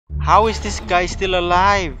How is this guy still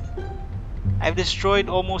alive? I've destroyed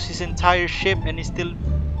almost his entire ship and he's still...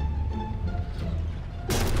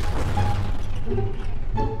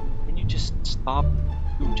 Can you just stop?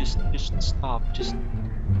 Dude, just stop. Just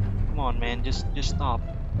come on, man. Just stop.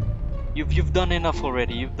 You've done enough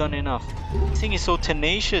already. You've done enough. This thing is so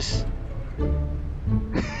tenacious.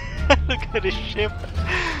 Look at his ship.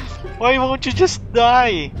 Why won't you just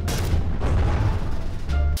die?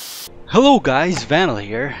 Hello guys, Vandel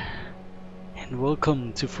here. And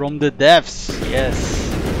welcome to From the Depths. Yes.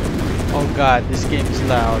 Oh god, this game is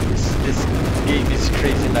loud. This game is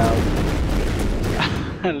crazy loud.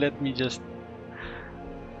 Let me just...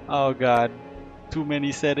 Oh god. Too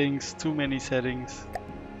many settings, too many settings.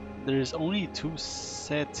 There's only 2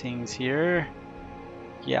 settings here.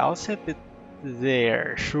 Yeah, I'll set it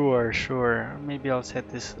there. Sure. Maybe I'll set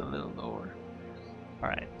this a little lower.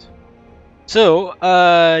 Alright. So,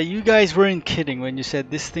 you guys weren't kidding when you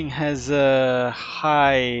said this thing has a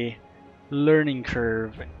high learning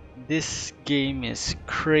curve. This game is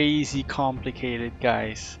crazy complicated,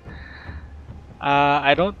 guys.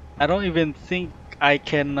 I don't even think I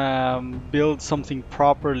can build something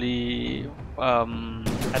properly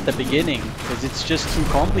at the beginning because it's just too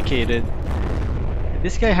complicated.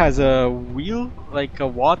 This guy has a wheel, like a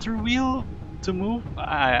water wheel to move.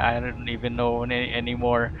 I don't even know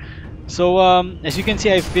anymore. So as you can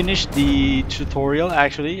see, I finished the tutorial.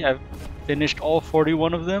 Actually, I've finished all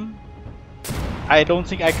 41 of them. I don't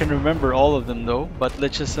think I can remember all of them though, but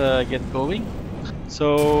let's just get going.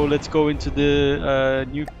 So let's go into the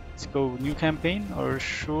new campaign, or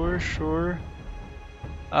sure.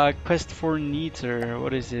 Quest for Neater.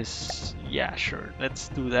 What is this? Yeah, sure. Let's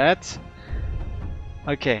do that.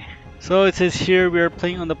 Okay. So it says here we are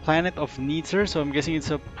playing on the planet of Neater. So I'm guessing it's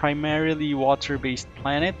a primarily water-based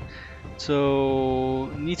planet.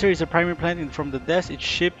 So Neater is a primary planet from the Depths. It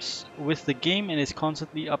ships with the game and is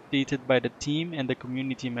constantly updated by the team and the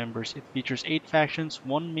community members. It features 8 factions,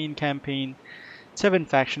 1 main campaign, 7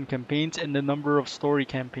 faction campaigns, and a number of story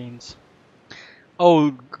campaigns.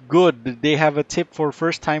 Oh, good. They have a tip for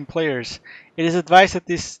first-time players. It is advised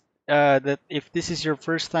that if this is your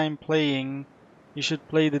first time playing, you should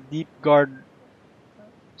play the Deep Guard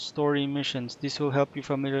story missions. This will help you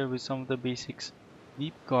familiar with some of the basics.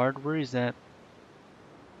 Deep Guard, where is that?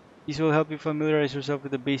 This will help you familiarize yourself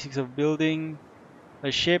with the basics of building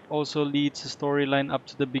a ship. Also leads the storyline up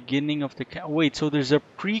to the beginning of the wait, so there's a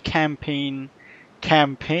pre-campaign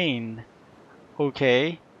campaign.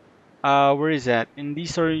 Okay. Where is that? In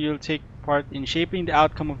this story, you'll take part in shaping the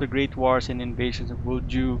outcome of the Great Wars and Invasions.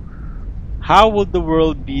 How would the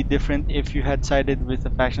world be different if you had sided with the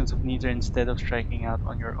factions of Neater instead of striking out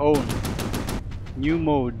on your own? New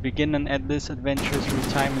mode. Begin an endless adventure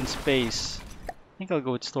through time and space. I think I'll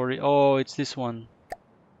go with story. Oh, it's this one.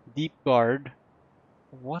 Deep Guard.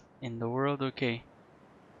 What in the world? Okay.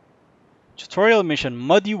 Tutorial mission.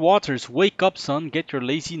 Muddy waters. Wake up, son. Get your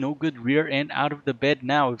lazy, no good rear end out of the bed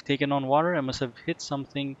now. We've taken on water. I must have hit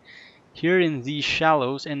something here in these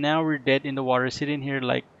shallows, and now we're dead in the water, sitting here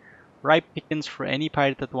like ripe pickings for any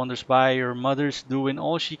pirate that wanders by. Your mother's doing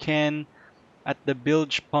all she can at the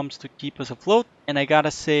bilge pumps to keep us afloat, and I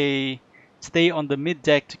gotta say, stay on the mid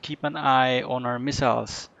deck to keep an eye on our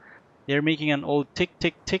missiles. They're making an old tick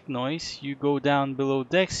tick tick noise. You go down below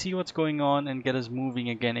deck, see what's going on, and get us moving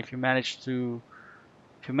again. If you manage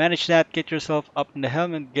that, get yourself up in the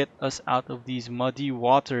helm and get us out of these muddy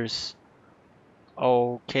waters.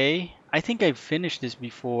 Okay, I think I've finished this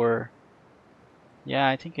before. Yeah,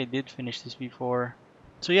 I think I did finish this before.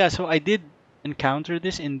 So yeah, so I did encounter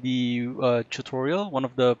this in the tutorial, one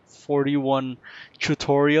of the 41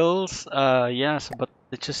 tutorials. Yes, but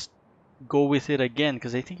let's just go with it again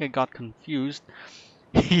because I think I got confused.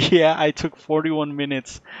 Yeah, I took 41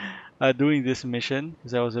 minutes doing this mission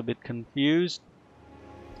because I was a bit confused.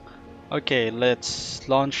 Okay, let's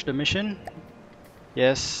launch the mission.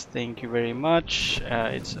 Yes, thank you very much.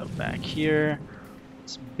 It's back here.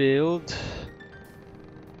 Let's build.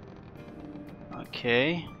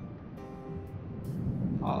 Okay.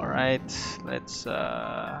 Alright, let's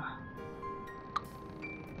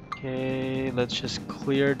okay, let's just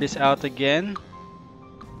clear this out again.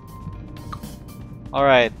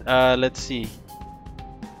 Alright, let's see.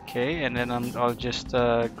 Okay, and then I'll just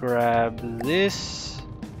grab this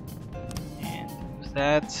and use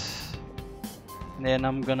that. And then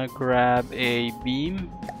I'm gonna grab a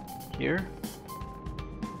beam here.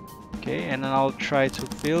 Okay, and then I'll try to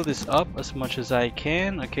fill this up as much as I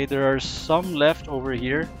can. Okay, there are some left over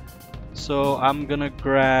here. So I'm gonna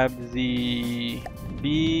grab the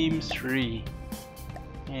beam 3.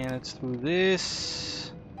 And let's do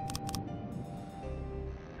this.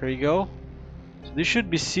 There you go. So this should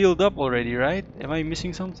be sealed up already, right? Am I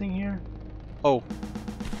missing something here? Oh,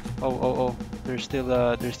 oh. There's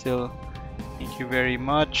still. Thank you very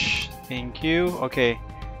much. Thank you. Okay.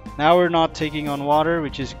 Now we're not taking on water,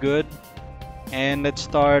 which is good. And let's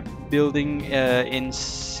start building in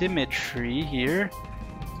symmetry here.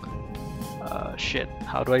 Shit.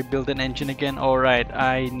 How do I build an engine again? Alright,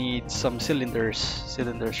 I need some cylinders.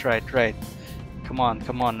 Cylinders, right. Come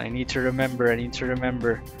on. I need to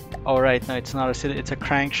remember. Alright, no, it's not a cylinder, it's a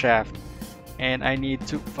crankshaft. And I need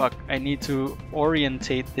to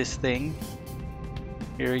orientate this thing.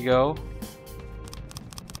 Here we go.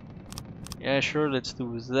 Yeah, sure, let's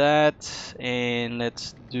do that. And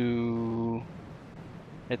let's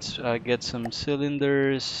get some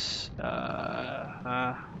cylinders.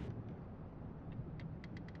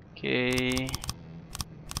 Okay.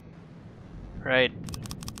 Right.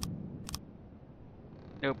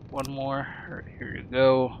 Nope, one more. Here you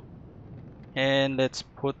go. And let's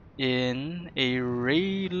put in a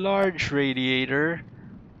large radiator.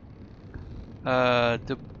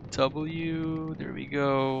 The W, there we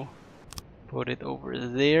go. Put it over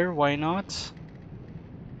there, why not?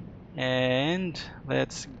 And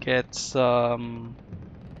let's get some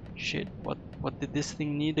shit. What did this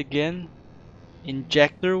thing need again?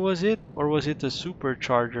 Injector, was it? Or was it a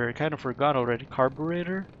supercharger? I kind of forgot already.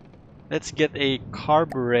 Carburetor? Let's get a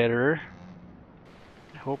carburetor.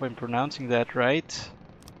 I hope I'm pronouncing that right.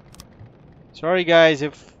 Sorry guys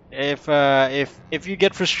if you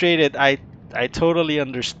get frustrated, I totally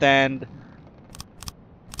understand.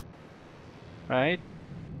 Right?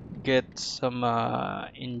 Get some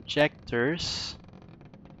injectors.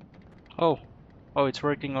 Oh, it's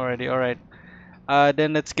working already. All right.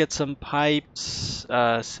 Then let's get some pipes,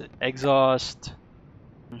 exhaust.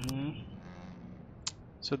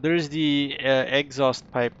 So there's the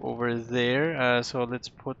exhaust pipe over there. So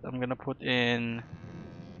I'm gonna put in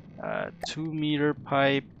 2-meter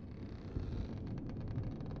pipe.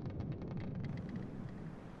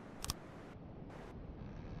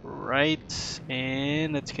 Right,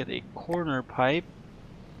 and let's get a corner pipe.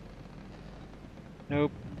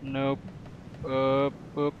 Nope. Up.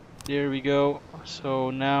 There we go.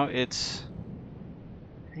 So now I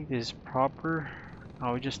think this is proper.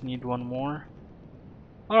 Oh, we just need one more.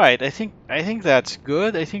 Alright, I think that's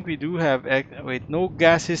good. I think we do have wait, no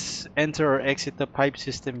gases enter or exit the pipe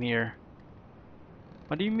system here.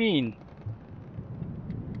 What do you mean?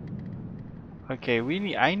 Okay,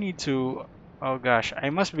 I need to, oh gosh, I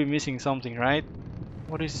must be missing something, right?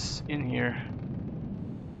 What is in here?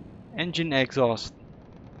 Engine exhaust.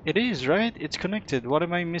 It is, right? It's connected. What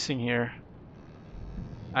am I missing here?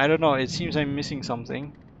 I don't know. It seems I'm missing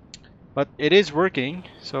something. But it is working,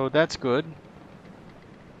 so that's good.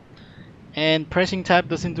 And pressing tab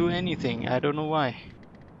doesn't do anything. I don't know why.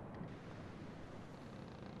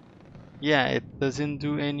 Yeah, it doesn't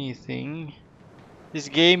do anything. This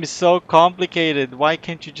game is so complicated. Why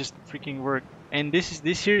can't you just freaking work? And this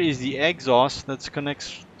here is the exhaust that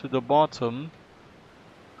connects to the bottom.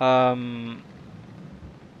 And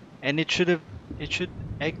it should have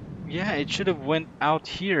went out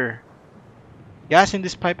here. Gas in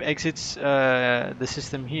this pipe exits the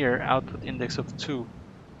system here. Output index of 2.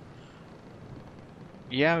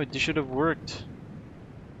 Yeah, this should have worked.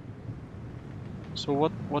 So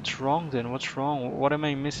what's wrong then? What's wrong? What am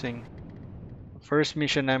I missing? First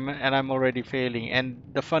mission I'm already failing. And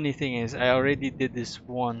the funny thing is I already did this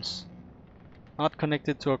once. Not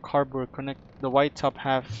connected to a carburetor. Connect the white top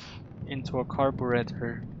half into a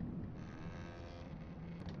carburetor.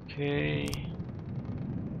 Okay.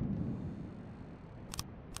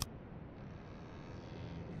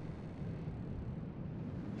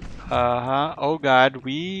 Oh god,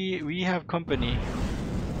 we have company.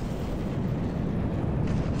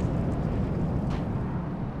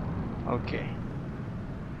 Okay.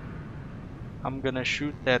 I'm gonna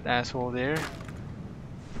shoot that asshole there.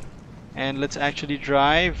 And let's actually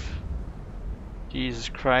drive. Jesus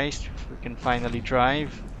Christ, we can finally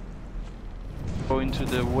drive. Go into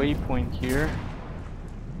the waypoint here.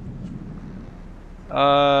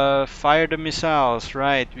 Fire the missiles.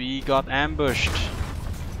 Right, we got ambushed.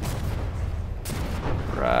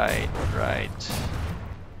 Right.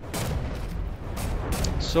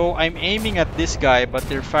 So I'm aiming at this guy, but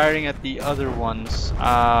they're firing at the other ones.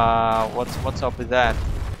 What's up with that?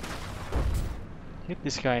 Hit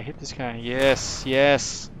this guy.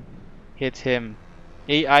 Yes. Hit him.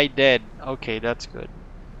 AI dead. Okay, that's good.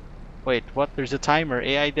 Wait, what? There's a timer.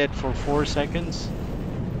 AI dead for 4 seconds?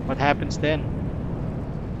 What happens then?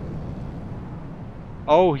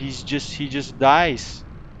 Oh, he just dies.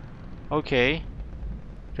 Okay.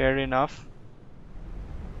 Fair enough.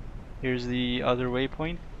 Here's the other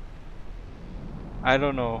waypoint. I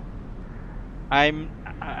don't know. I'm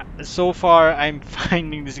so far I'm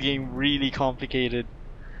finding this game really complicated.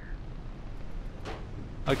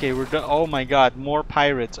 Okay, we're done. Oh my god, more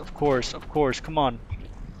pirates. Of course, of course. Come on.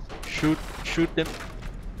 Shoot them.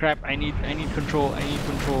 Crap, I need control. I need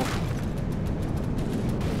control.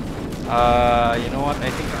 You know what? I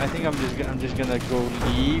think I'm just gonna go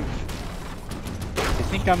leave. I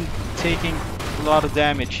think I'm taking a lot of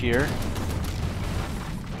damage here.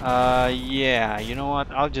 Yeah, you know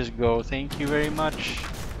what? I'll just go. Thank you very much.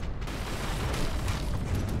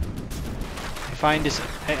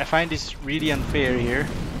 I find this really unfair here.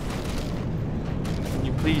 Can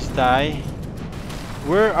you please die?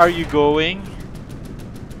 Where are you going?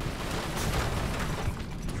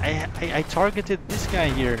 I targeted this guy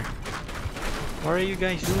here. What are you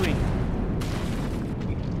guys doing?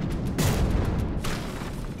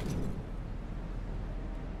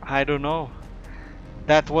 I don't know.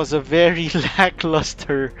 That was a very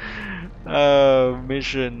lackluster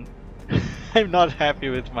mission. I'm not happy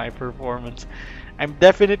with my performance. I'm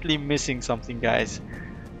definitely missing something, guys.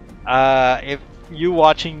 If you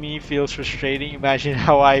watching me feels frustrating, imagine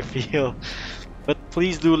how I feel. But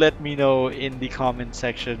please do let me know in the comment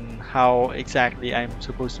section how exactly I'm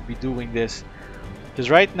supposed to be doing this. Because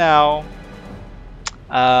right now,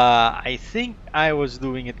 I think I was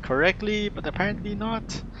doing it correctly, but apparently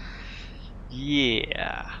not.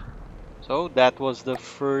 Yeah. So that was the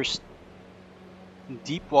first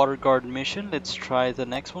deep water guard mission. Let's try the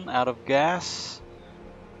next one. Out of gas.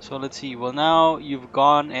 So let's see. Well, now you've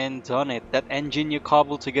gone and done it. That engine you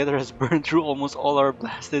cobbled together has burned through almost all our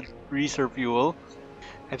blasted reserve fuel.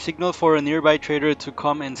 I've signaled for a nearby trader to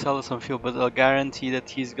come and sell us some fuel, but I'll guarantee that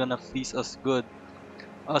he's gonna fleece us good.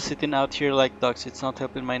 Us sitting out here like ducks, it's not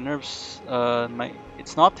helping my nerves.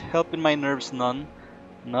 It's not helping my nerves none.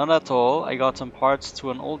 None at all. I got some parts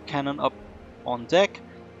to an old cannon up on deck.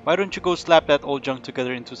 Why don't you go slap that old junk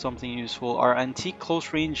together into something useful? Our antique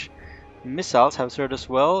close-range missiles have served us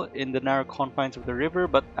well in the narrow confines of the river,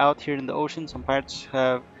 but out here in the ocean, some pirates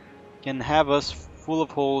can have us full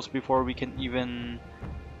of holes before we can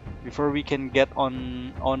get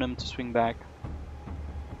on them to swing back.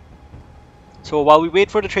 So while we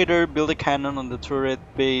wait for the trader, build a cannon on the turret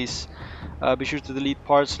base. Be sure to delete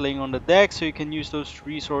parts laying on the deck so you can use those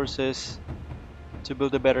resources to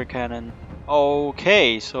build a better cannon.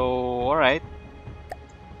 Okay, so alright.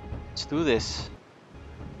 Let's do this.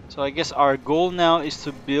 So I guess our goal now is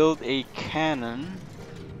to build a cannon.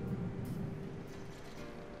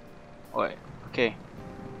 Alright, okay.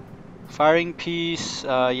 Firing piece,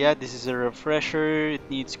 yeah, this is a refresher. It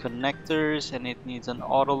needs connectors and it needs an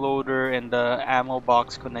autoloader, and the ammo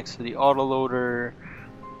box connects to the autoloader.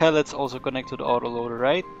 Pellets also connect to the autoloader,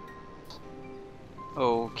 right?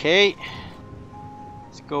 Okay.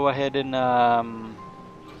 Let's go ahead and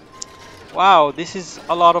wow, this is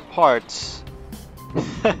a lot of parts.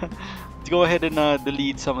 Let's go ahead and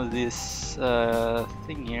delete some of this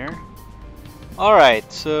thing here.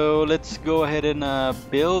 Alright, so let's go ahead and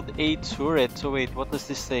build a turret. So wait, what does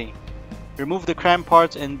this say? Remove the cram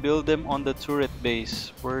parts and build them on the turret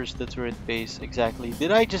base. Where's the turret base exactly?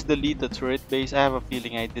 Did I just delete the turret base? I have a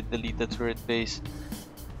feeling I did delete the turret base.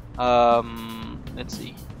 Let's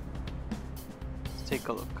see. Let's take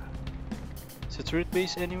a look. Is the turret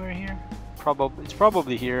base anywhere here? It's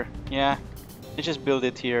probably here. Yeah, I just built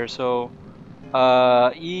it here. So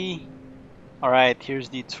E. Alright, here's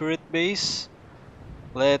the turret base.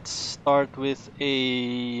 Let's start with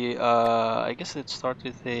a I guess let's start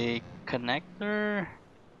with a connector.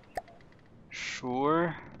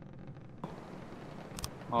 Sure.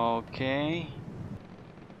 Okay.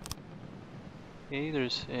 Okay,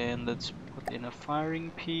 and let's put in a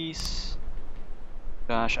firing piece.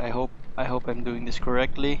 Gosh, I hope I'm doing this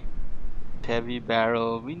correctly. Heavy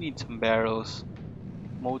barrel. We need some barrels.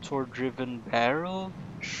 Motor driven barrel?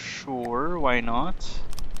 Sure, why not?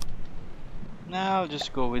 Now I'll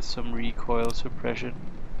just go with some recoil suppression.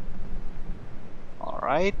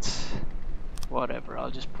 Alright. Whatever,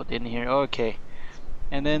 I'll just put in here. Okay.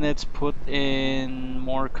 And then let's put in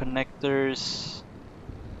more connectors.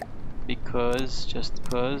 Just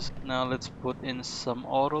because. Now let's put in some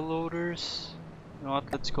autoloaders. You know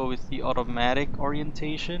what? Let's go with the automatic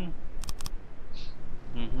orientation.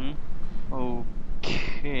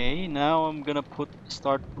 Okay, now I'm gonna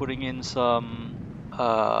start putting in some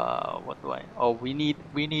what do I? Oh, we need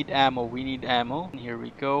ammo. Here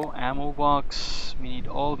we go, ammo box. We need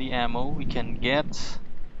all the ammo we can get.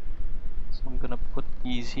 So I'm gonna put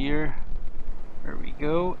these here. There we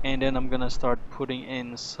go. And then I'm gonna start putting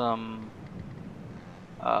in some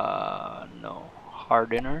no,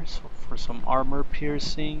 hardener, so for some armor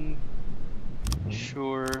piercing,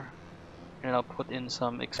 sure. And I'll put in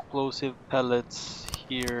some explosive pellets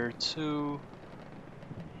here too.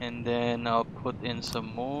 And then I'll put in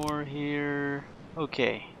some more here.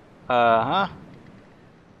 Okay.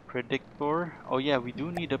 Predictor. Oh yeah, we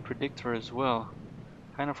do need a predictor as well.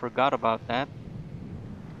 Kind of forgot about that.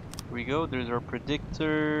 Here we go. There's our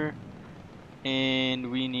predictor.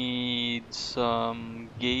 And we need some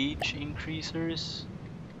gauge increasers.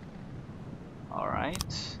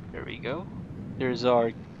 Alright. There we go. There's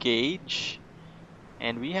our gauge.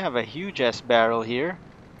 And we have a huge ass barrel here.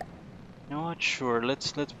 Not sure.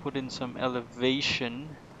 Let's put in some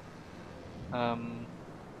elevation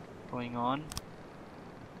going on.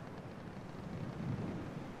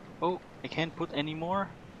 Oh, I can't put any more.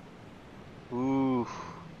 Ooh.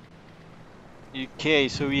 Okay,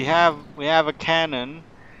 so we have a cannon.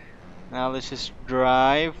 Now let's just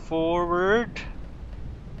drive forward.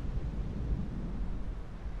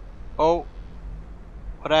 Oh,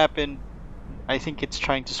 what happened? I think it's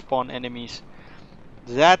trying to spawn enemies.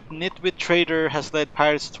 That nitwit trader has led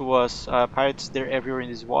pirates to us. Pirates, they're everywhere in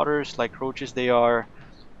these waters, like roaches they are.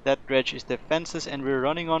 That dredge is defenseless and we're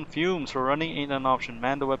running on fumes, so running ain't an option.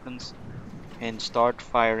 Man the weapons and start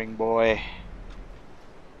firing, boy.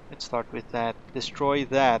 Let's start with that. Destroy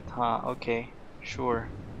that, huh? Okay, sure.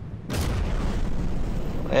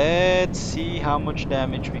 Let's see how much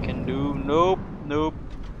damage we can do. Nope, nope.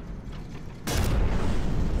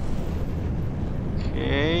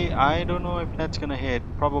 Okay, I don't know if that's gonna hit.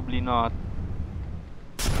 Probably not.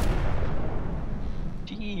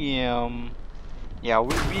 Damn. Yeah,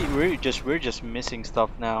 we're just missing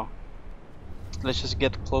stuff now. Let's just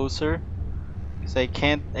get closer, cause I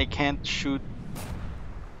can't shoot,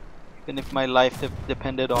 even if my life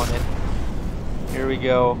depended on it. Here we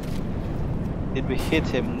go. Did we hit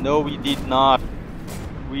him? No, we did not.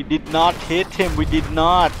 We did not hit him. We did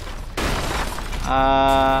not.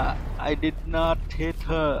 I did not hit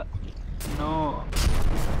her. No.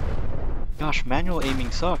 Gosh, manual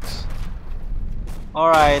aiming sucks.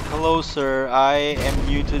 Alright, hello sir, I am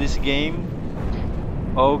new to this game.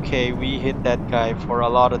 Okay, we hit that guy for a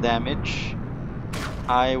lot of damage.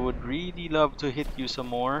 I would really love to hit you some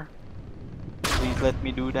more. Please let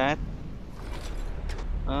me do that.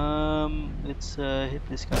 Let's hit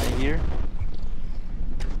this guy here.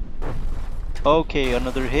 Okay,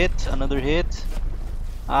 another hit, another hit.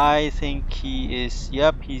 I think he is,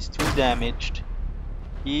 yep, he's too damaged.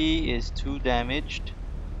 He is too damaged.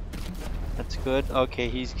 That's good. Okay,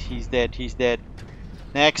 he's dead. He's dead.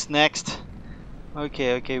 Next.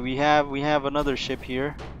 Okay, we have another ship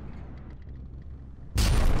here.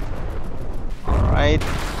 All right.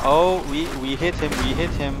 Oh, we hit him. We hit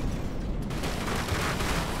him.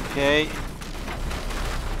 Okay.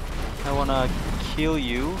 I wanna kill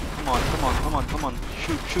you. Come on.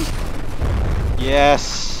 Shoot.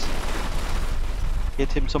 Yes.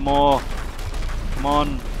 Hit him some more. Come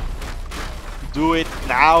on. Do it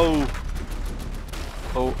now.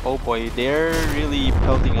 Oh boy, they're really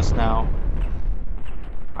pelting us now.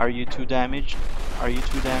 Are you too damaged? Are you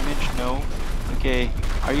too damaged? No. Okay.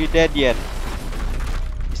 Are you dead yet?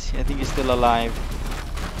 I think he's still alive.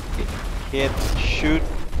 Hit. Shoot.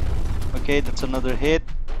 Okay, that's another hit.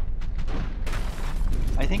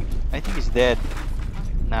 I think he's dead.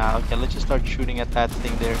 Nah, okay, let's just start shooting at that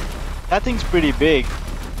thing there. That thing's pretty big.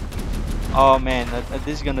 Oh man,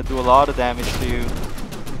 this is gonna do a lot of damage to you.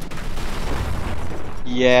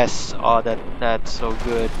 Yes, oh that's so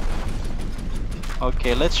good.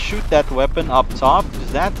 Okay, let's shoot that weapon up top,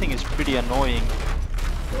 because that thing is pretty annoying.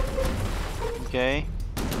 Okay.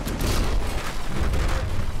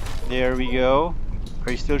 There we go.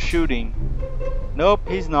 Are you still shooting? Nope,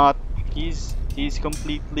 he's not. He's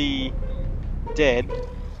completely dead.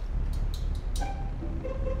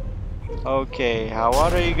 Okay,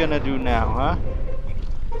 what are you gonna do now, huh?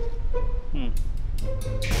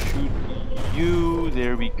 Shoot you.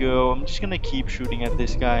 There we go. I'm just gonna keep shooting at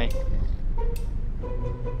this guy.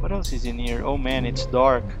 What else is in here? Oh man, it's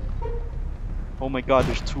dark. Oh my god,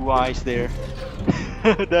 there's two eyes there.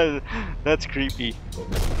 That's creepy.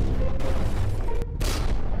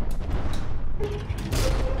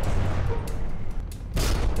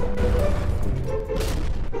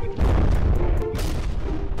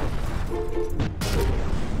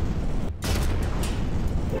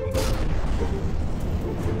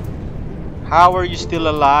 How are you still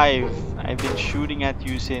alive? I've been shooting at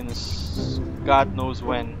you since God knows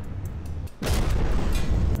when.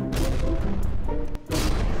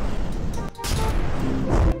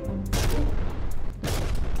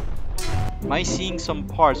 Am I seeing some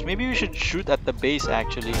parts? Maybe we should shoot at the base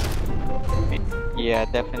actually. Yeah,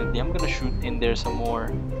 definitely. I'm gonna shoot in there some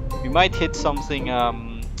more. We might hit something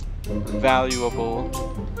valuable.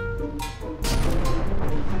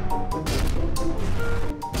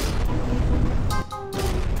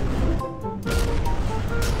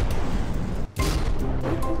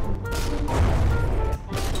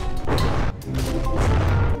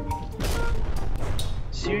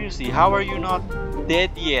 Seriously, how are you not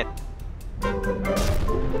dead yet?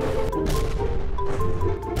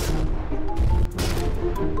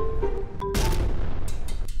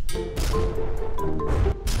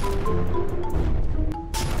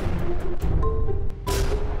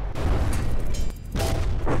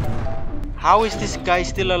 How is this guy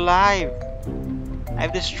still alive?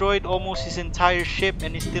 I've destroyed almost his entire ship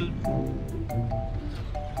and he's still...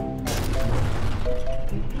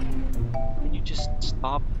 Can you just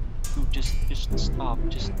stop? Dude, just stop.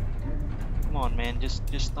 Just come on, man. Just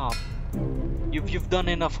stop. You've done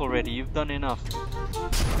enough already. You've done enough.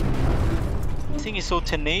 This thing is so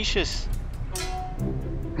tenacious.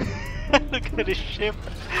 Look at his ship.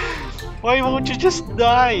 Why won't you just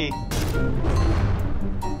die?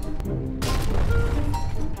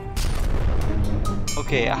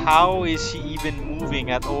 Okay, how is he even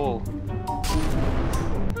moving at all?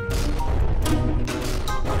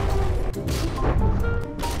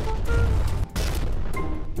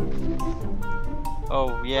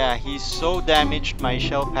 Oh yeah, he's so damaged my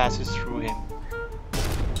shell passes through him.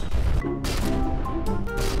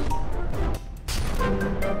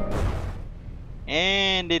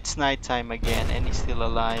 And it's nighttime again and he's still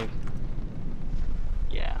alive.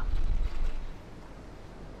 Yeah.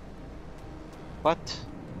 But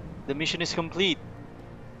the mission is complete.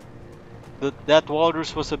 That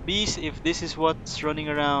walrus was a beast. If this is what's running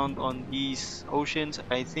around on these oceans,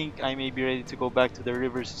 I think I may be ready to go back to the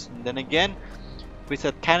rivers. And then again, with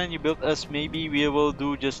that cannon you built us, maybe we will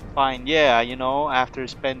do just fine. Yeah, you know, after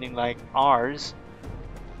spending like hours.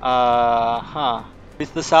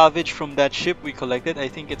 With the salvage from that ship we collected, I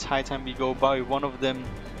think it's high time we go buy one of them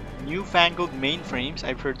newfangled mainframes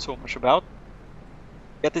I've heard so much about.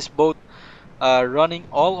 Get this boat running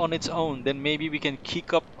all on its own, then maybe we can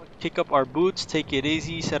kick up our boots, take it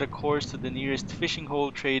easy, set a course to the nearest fishing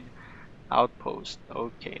hole trade outpost.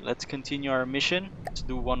 Okay, let's continue our mission. Let's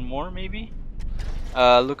do one more maybe.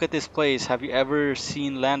 Look at this place. Have you ever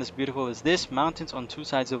seen land as beautiful as this? Mountains on two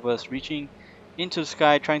sides of us reaching into the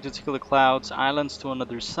sky, trying to tickle the clouds, islands to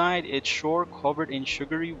another side, its shore covered in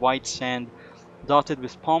sugary white sand, dotted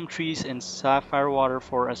with palm trees and sapphire water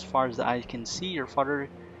for as far as the eye can see. Your father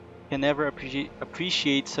can never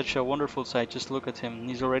appreciate such a wonderful sight. Just look at him.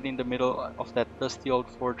 He's already in the middle of that dusty old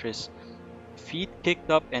fortress. Feet kicked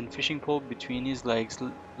up and fishing pole between his legs.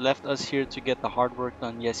 Left us here to get the hard work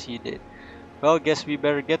done. Yes, he did. Well, guess we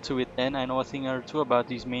better get to it then. I know a thing or two about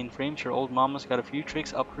these mainframes. Your old mama's got a few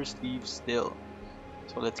tricks up her sleeve still.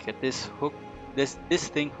 So let's get this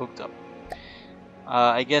thing hooked up.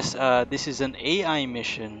 I guess this is an AI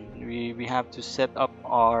mission. We have to set up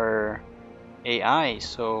our AI.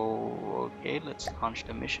 So okay, let's launch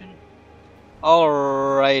the mission.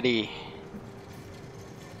 Alrighty.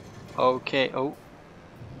 Okay. Oh.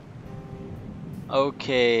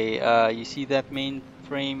 Okay. You see that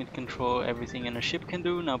mainframe? It control everything in a ship can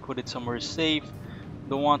do. Now put it somewhere safe.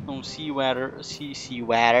 Don't want no seawater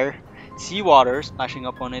splashing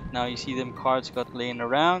up on it. Now you see them cards got laying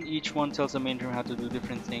around. Each one tells the mainframe how to do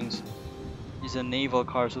different things. It's a naval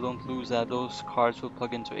card, so don't lose that. Those cards will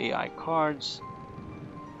plug into AI cards.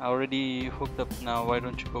 Already hooked up now. Why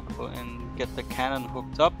don't you go and get the cannon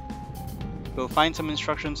hooked up? We'll find some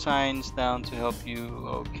instruction signs down to help you.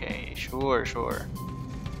 Okay, sure.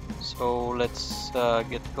 So let's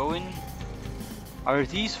get going. Are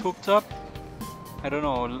these hooked up? I don't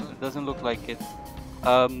know, it doesn't look like it.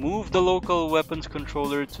 Move the local weapons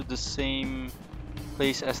controller to the same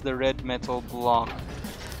place as the red metal block.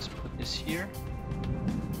 Let's put this here.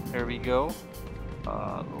 There we go.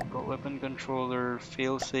 Local weapon controller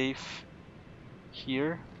failsafe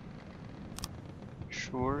here.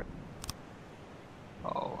 Sure.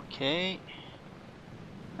 Okay.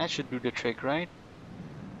 That should do the trick, right?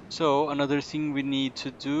 So another thing we need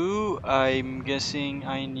to do, I'm guessing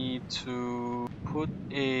I need to put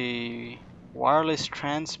a wireless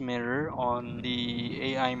transmitter on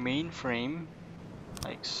the AI mainframe,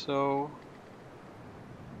 like so.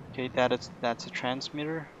 Okay, that's a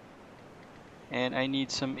transmitter. And I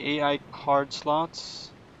need some AI card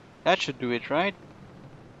slots. That should do it, right?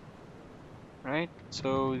 Right,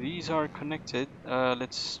 so these are connected.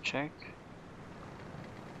 Let's check.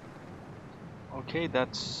 Okay,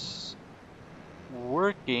 that's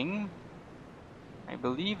working. I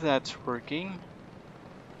believe that's working.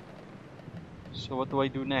 So what do I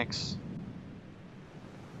do next?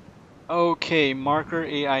 Okay, marker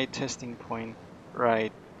AI testing point.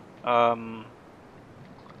 Right. Um,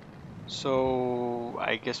 so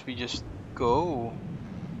I guess we just go.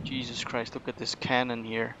 Jesus Christ, look at this cannon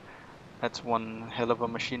here. That's one hell of a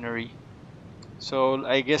machinery. So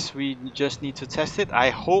I guess we just need to test it. I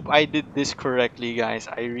hope I did this correctly, guys.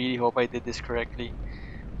 I really hope I did this correctly.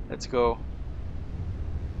 Let's go.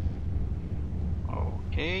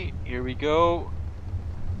 Okay, here we go.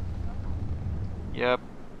 Yep.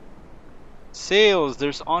 Sales.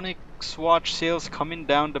 There's Onyx Watch sales coming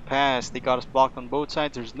down the pass. They got us blocked on both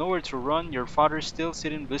sides. There's nowhere to run. Your father's still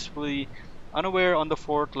sitting blissfully unaware on the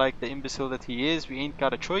fort like the imbecile that he is. We ain't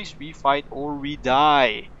got a choice. We fight or we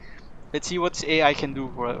die. Let's see what AI can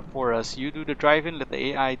do for us. You do the driving, let the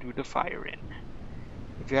AI do the firing.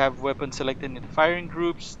 If you have weapons selected in the firing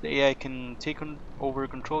groups, the AI can take over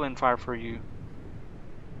control and fire for you.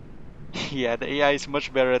 Yeah, the AI is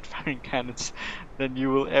much better at firing cannons than you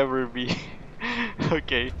will ever be.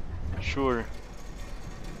 Okay, sure.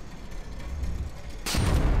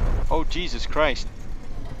 Oh Jesus Christ.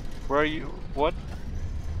 Where are you? What?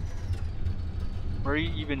 Where are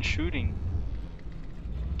you even shooting?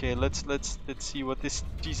 Okay, let's see what this.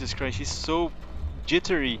 Jesus Christ, he's so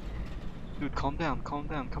jittery. Dude, calm down, come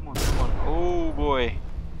on, come on. Oh boy.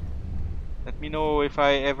 Let me know if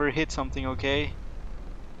I ever hit something, okay?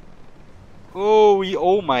 Oh,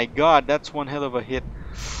 oh my god, that's one hell of a hit.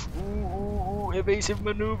 Ooh, evasive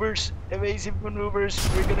maneuvers,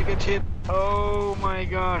 we're gonna get hit. Oh my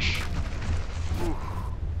gosh. Ooh.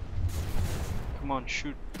 Come on,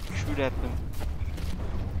 shoot at them.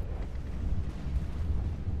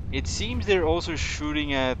 It seems they're also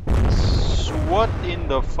shooting at... What in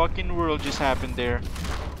the fucking world just happened there?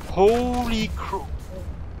 Holy cro...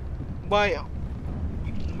 My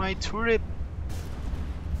turret.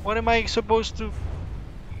 What am I supposed to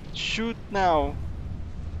shoot now?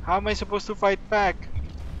 How am I supposed to fight back?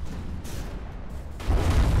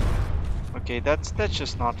 Okay, that's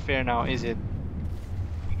just not fair now, is it?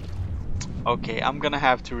 Okay, I'm gonna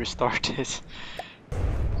have to restart this.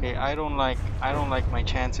 Okay, I don't like my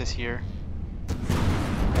chances here.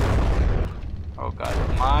 Oh god,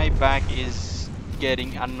 my back is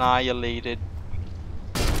getting annihilated.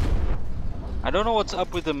 I don't know what's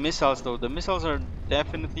up with the missiles though. The missiles are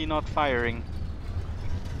definitely not firing.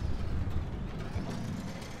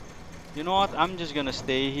 You know what? I'm just gonna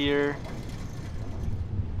stay here.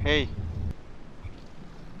 Hey.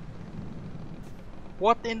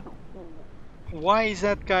 What in... Why is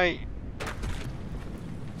that guy...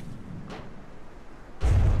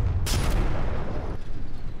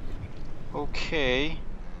 Okay.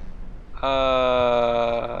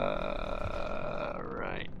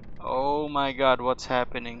 Right. Oh my god, what's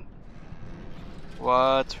happening?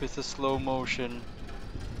 What's with the slow motion?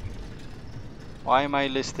 Why am I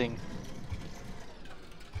listing?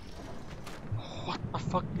 What the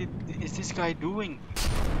fuck is this guy doing?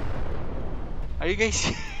 Are you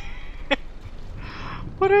guys...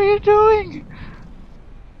 What are you doing?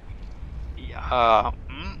 Yeah.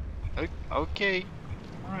 Okay.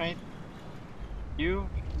 Alright. You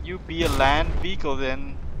be a land vehicle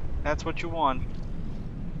then. That's what you want.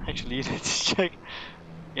 Actually, let's check.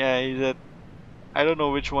 Yeah, he's at... I don't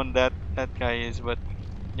know which one that guy is, but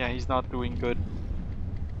yeah, he's not doing good.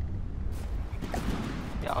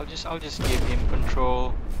 Yeah, I'll just give him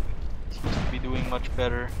control. Seems to be doing much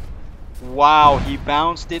better. Wow, he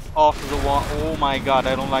bounced it off the wall. Oh my god,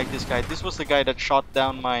 I don't like this guy. This was the guy that shot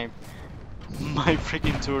down my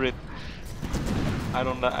freaking turret. I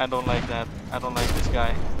don't like that. I don't like this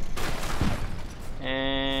guy.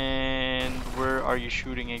 And where are you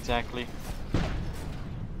shooting exactly?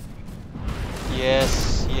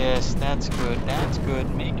 Yes, that's good. That's good.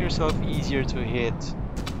 Make yourself easier to hit.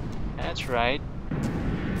 That's right.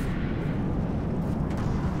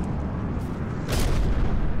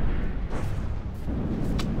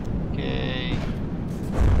 Okay.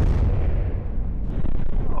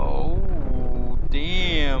 Oh,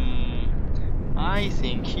 damn. I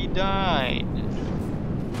think he died.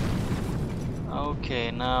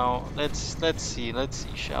 Okay, now let's see,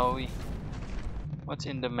 shall we? What's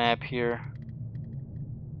in the map here?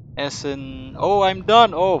 Essen. Oh, I'm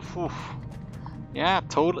done. Oh, phew. Yeah,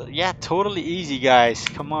 totally easy, guys.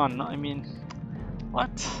 Come on. I mean, what?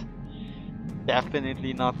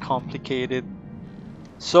 Definitely not complicated.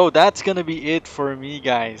 So that's gonna be it for me,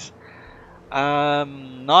 guys.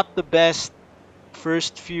 Not the best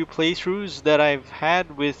first few playthroughs that I've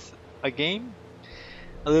had with a game.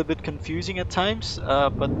 A little bit confusing at times,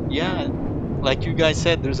 but yeah, like you guys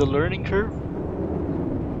said, there's a learning curve.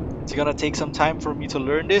 It's gonna take some time for me to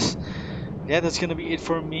learn this, yeah, that's gonna be it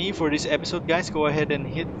for me for this episode, guys. Go ahead and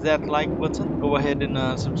hit that like button. Go ahead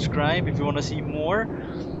and subscribe if you want to see more.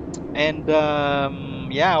 And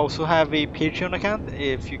yeah, I also have a Patreon account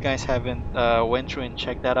if you guys haven't went through and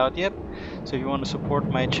checked that out yet. So if you want to support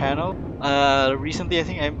my channel, recently I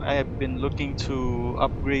think I've been looking to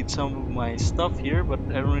upgrade some of my stuff here, but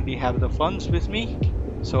I don't really have the funds with me.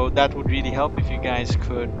 So that would really help if you guys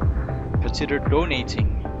could consider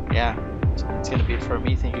donating. Yeah, so that's gonna be it for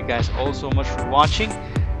me. Thank you guys all so much for watching,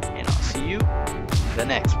 and I'll see you in the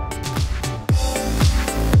next one.